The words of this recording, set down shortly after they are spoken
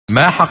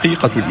ما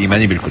حقيقة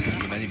الإيمان بالكتب؟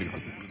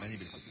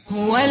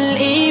 هو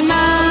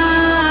الإيمان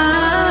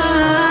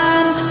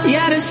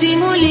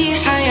يرسم لي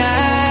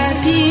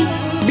حياتي،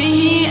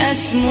 به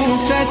أسمو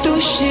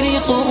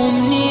فتشرق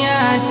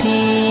أمنياتي.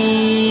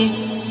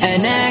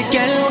 أنا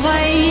كالغيث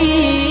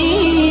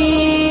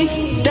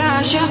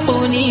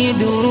تعشقني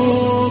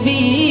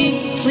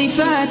دروبي،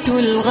 صفات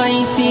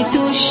الغيث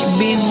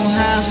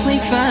تشبهها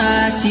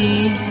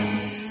صفاتي.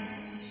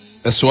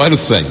 السؤال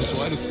الثاني: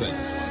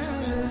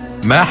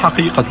 ما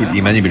حقيقة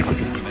الإيمان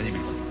بالكتب؟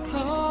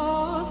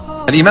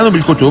 الإيمان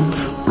بالكتب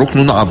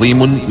ركن عظيم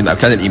من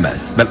أركان الإيمان،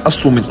 بل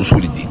أصل من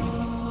أصول الدين.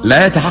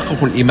 لا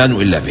يتحقق الإيمان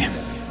إلا به،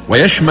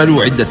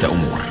 ويشمل عدة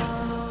أمور.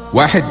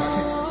 1.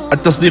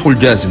 التصديق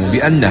الجازم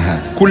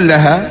بأنها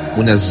كلها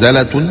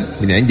منزلة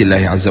من عند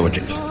الله عز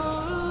وجل،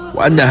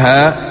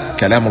 وأنها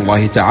كلام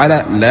الله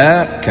تعالى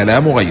لا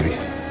كلام غيره،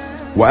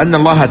 وأن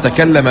الله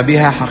تكلم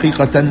بها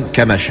حقيقة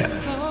كما شاء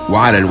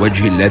وعلى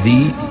الوجه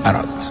الذي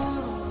أراد.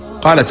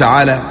 قال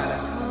تعالى: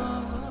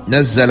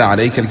 نزل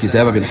عليك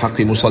الكتاب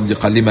بالحق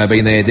مصدقا لما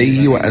بين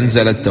يديه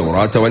وأنزل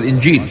التوراة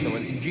والإنجيل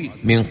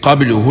من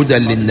قبل هدى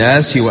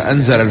للناس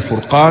وأنزل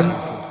الفرقان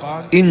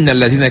إن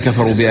الذين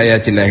كفروا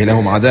بآيات الله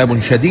لهم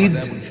عذاب شديد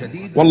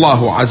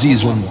والله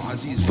عزيز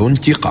ذو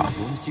انتقام.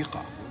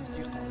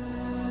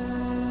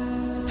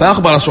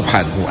 فأخبر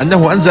سبحانه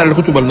أنه أنزل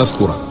الكتب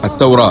المذكورة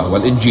التوراة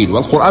والإنجيل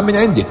والقرآن من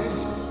عنده،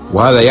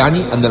 وهذا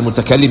يعني أن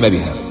المتكلم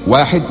بها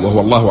واحد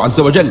وهو الله عز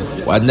وجل،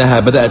 وأنها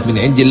بدأت من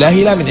عند الله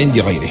لا من عند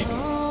غيره.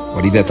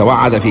 ولذا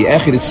توعد في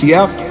آخر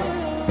السياق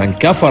من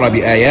كفر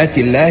بآيات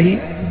الله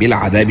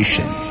بالعذاب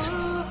الشديد.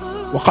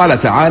 وقال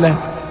تعالى: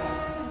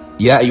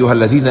 يا أيها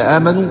الذين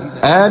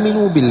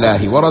آمنوا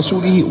بالله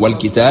ورسوله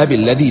والكتاب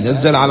الذي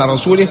نزل على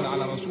رسوله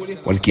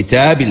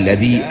والكتاب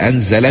الذي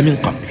أنزل من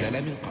قبل.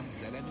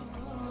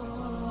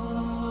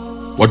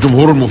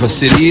 وجمهور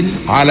المفسرين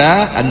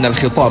على أن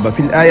الخطاب في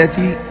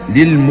الآية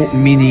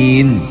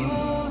للمؤمنين،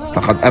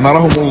 فقد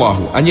أمرهم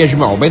الله أن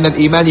يجمعوا بين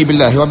الإيمان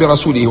بالله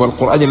وبرسوله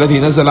والقرآن الذي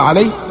نزل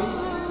عليه،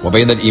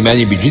 وبين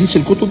الإيمان بجنس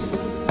الكتب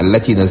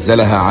التي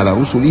نزلها على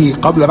رسله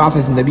قبل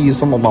بعثة النبي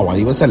صلى الله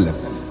عليه وسلم،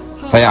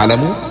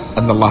 فيعلموا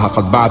أن الله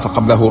قد بعث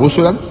قبله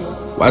رسلا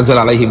وأنزل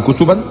عليهم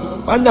كتبا،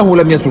 وأنه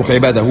لم يترك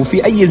عباده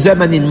في أي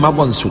زمن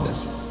مضى سدى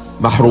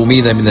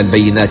محرومين من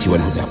البينات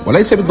والهدى،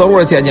 وليس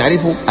بالضرورة أن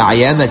يعرفوا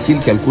أعيان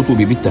تلك الكتب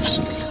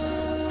بالتفصيل.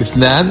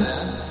 2.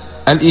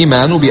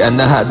 الإيمان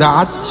بأنها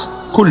دعت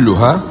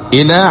كلها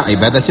إلى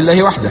عبادة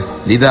الله وحده،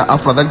 لذا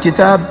أفرد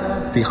الكتاب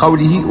في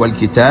قوله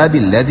والكتاب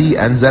الذي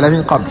أنزل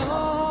من قبل،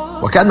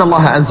 وكأن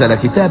الله أنزل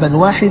كتابا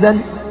واحدا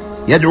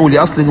يدعو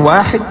لأصل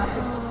واحد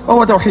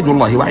وهو توحيد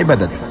الله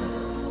وعبادته.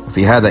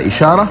 وفي هذا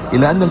إشارة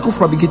إلى أن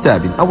الكفر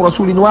بكتاب أو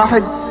رسول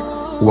واحد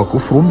هو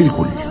كفر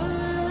بالكل.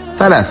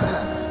 3.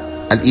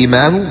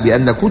 الإيمان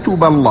بأن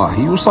كتب الله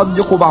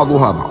يصدق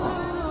بعضها بعضا،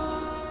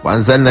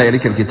 وأنزلنا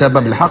إليك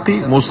الكتاب بالحق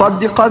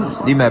مصدقا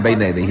لما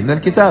بين يديه من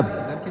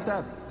الكتاب.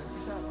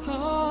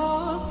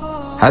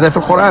 هذا في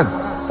القرآن.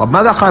 طب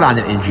ماذا قال عن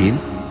الإنجيل؟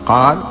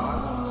 قال: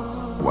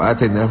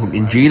 وآتيناه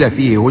الإنجيل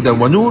فيه هدى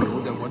ونور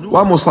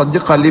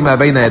ومصدقا لما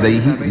بين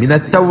يديه من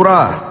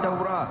التوراة.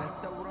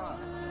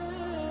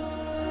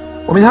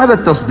 ومن هذا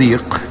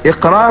التصديق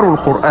إقرار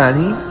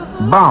القرآن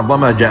بعض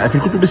ما جاء في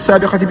الكتب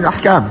السابقة من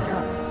أحكام.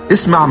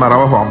 اسمع ما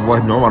رواه عبد الله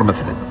بن عمر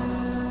مثلا: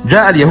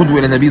 جاء اليهود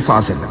إلى النبي صلى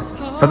الله عليه وسلم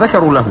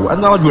فذكروا له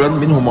أن رجلا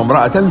منهم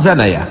وامرأة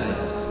زنيا،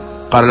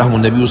 قال لهم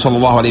النبي صلى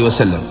الله عليه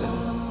وسلم: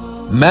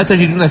 ما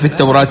تجدون في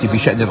التوراة في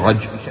شأن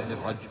الرجم؟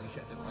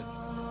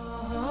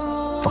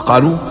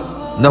 فقالوا: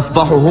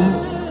 نفضحهم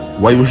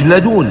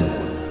ويجلدون.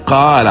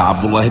 قال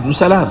عبد الله بن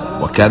سلام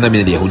وكان من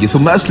اليهود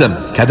ثم أسلم: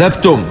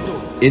 كذبتم،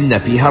 إن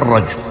فيها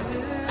الرجم.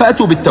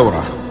 فأتوا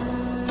بالتوراة،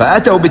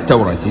 فأتوا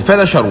بالتوراة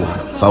فنشروها،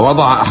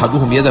 فوضع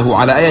أحدهم يده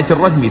على آية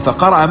الرجم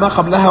فقرأ ما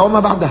قبلها وما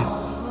بعدها،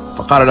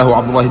 فقال له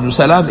عبد الله بن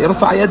سلام: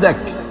 ارفع يدك،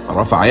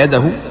 فرفع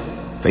يده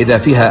فإذا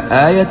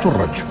فيها آية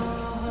الرجم،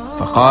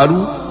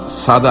 فقالوا: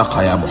 صدق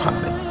يا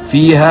محمد،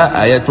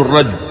 فيها آية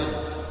الرجم.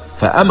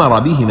 فأمر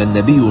بهما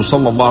النبي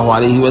صلى الله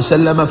عليه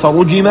وسلم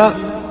فرجم.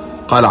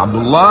 قال عبد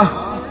الله: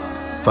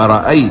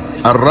 فرأيت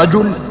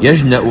الرجل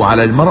يجنأ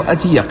على المرأة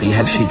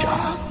يقيها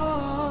الحجارة.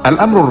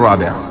 الأمر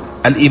الرابع: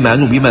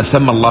 الإيمان بما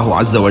سمى الله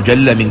عز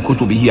وجل من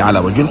كتبه على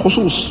وجه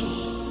الخصوص،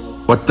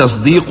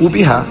 والتصديق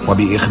بها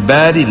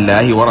وبإخبار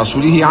الله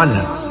ورسوله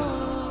عنها.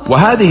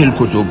 وهذه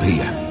الكتب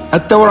هي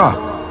التوراة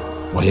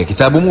وهي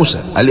كتاب موسى،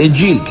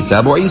 الإنجيل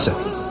كتاب عيسى،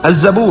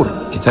 الزبور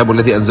كتاب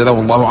الذي أنزله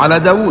الله على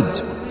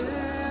داود،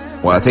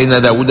 وأتينا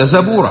داود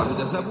زبورا.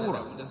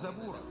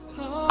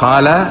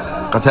 قال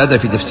قتادة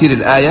في تفسير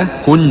الآية: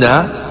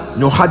 كنا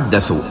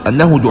نحدث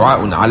أنه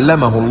دعاء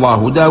علمه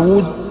الله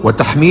داود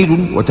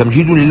وتحميد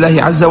وتمجيد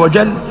لله عز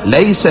وجل،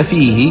 ليس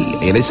فيه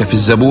أي ليس في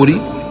الزبور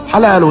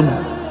حلال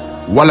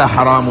ولا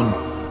حرام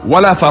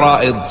ولا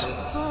فرائض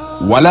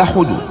ولا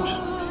حدود.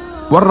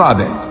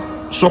 والرابع: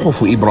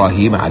 صحف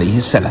إبراهيم عليه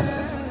السلام،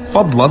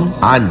 فضلا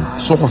عن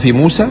صحف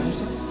موسى،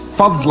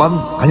 فضلا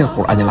عن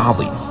القرآن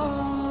العظيم.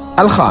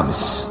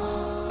 الخامس: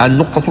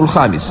 النقطة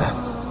الخامسة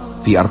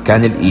في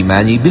أركان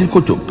الإيمان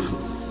بالكتب: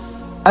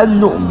 أن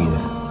نؤمن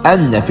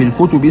أن في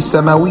الكتب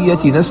السماوية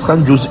نسخا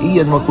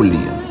جزئيا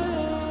وكليا.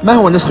 ما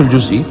هو النسخ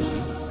الجزئي؟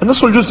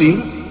 النسخ الجزئي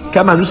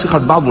كما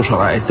نسخت بعض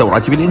شرائع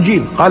التوراة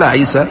بالإنجيل. قال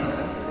عيسى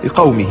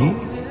لقومه: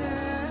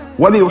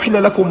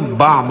 وليحل لكم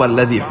بعض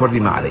الذي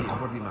حرم عليكم.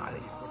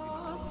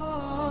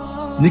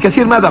 ابن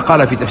كثير ماذا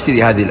قال في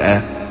تفسير هذه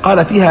الآية؟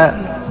 قال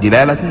فيها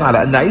دلالة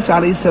على أن عيسى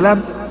عليه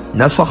السلام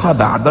نسخ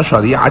بعد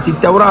شريعة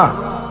التوراة.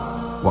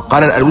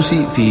 وقال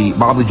الألوسي في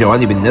بعض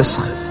جوانب النسخ: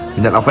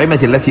 من الأطعمة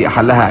التي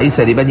أحلها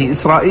عيسى لبني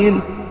إسرائيل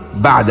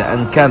بعد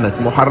أن كانت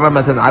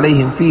محرمة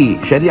عليهم في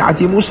شريعة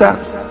موسى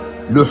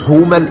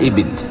لحوم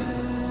الإبل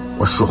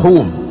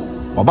والشحوم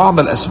وبعض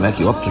الأسماك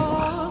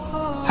والطيور.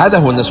 هذا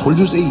هو النسخ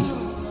الجزئي.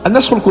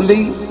 النسخ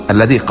الكلي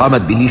الذي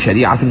قامت به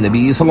شريعة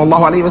النبي صلى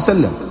الله عليه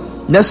وسلم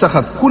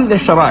نسخت كل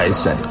الشرائع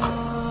السابقة.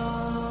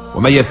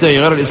 ومن يبتغي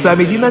غير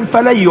الإسلام دينا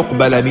فلن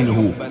يقبل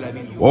منه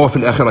وهو في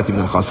الآخرة من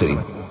الخاسرين.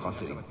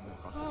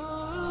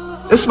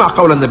 اسمع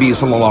قول النبي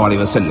صلى الله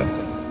عليه وسلم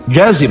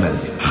جازما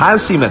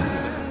حاسما: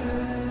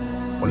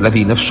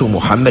 والذي نفس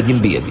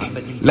محمد بيده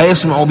لا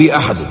يسمع بي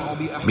أحد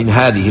من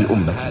هذه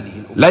الأمة،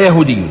 لا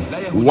يهودي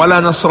ولا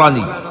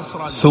نصراني،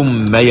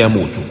 ثم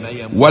يموت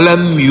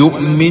ولم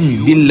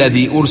يؤمن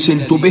بالذي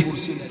أرسلت به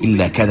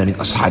إلا كان من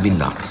أصحاب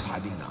النار.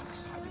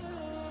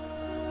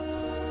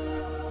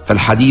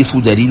 فالحديث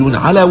دليل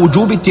على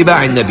وجوب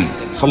اتباع النبي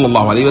صلى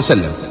الله عليه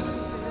وسلم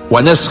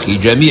ونسخ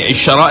جميع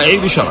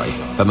الشرائع بشرعه،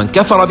 فمن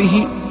كفر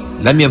به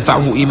لم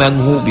ينفعه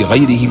إيمانه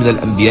بغيره من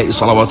الأنبياء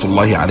صلوات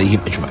الله عليهم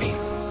أجمعين.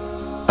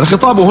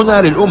 الخطاب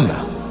هنا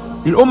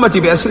للأمة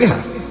بأسرها،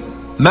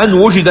 من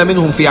وجد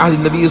منهم في عهد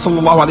النبي صلى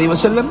الله عليه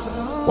وسلم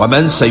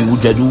ومن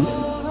سيوجد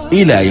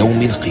إلى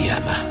يوم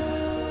القيامة.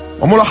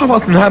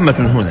 وملاحظة هامة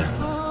هنا: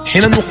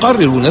 حين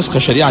نقرر نسخ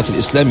شريعة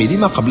الإسلام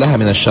لما قبلها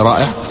من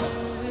الشرائع،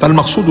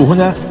 فالمقصود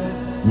هنا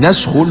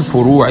نسخ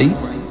الفروع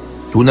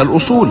دون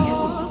الأصول،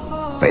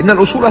 فإن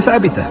الأصول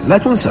ثابتة لا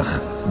تنسخ،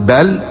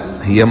 بل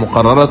هي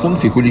مقررة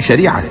في كل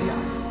شريعة.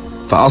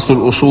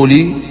 فأصل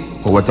الأصول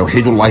هو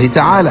توحيد الله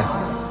تعالى،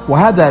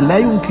 وهذا لا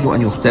يمكن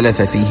أن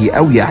يختلف فيه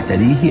أو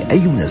يعتريه أي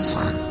نسخ.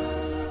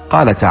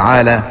 قال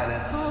تعالى: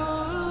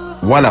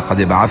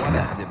 ولقد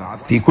بعثنا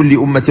في كل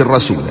أمة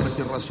رسولا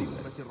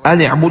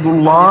أن اعبدوا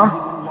الله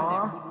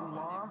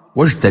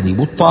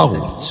واجتنبوا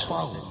الطاغوت.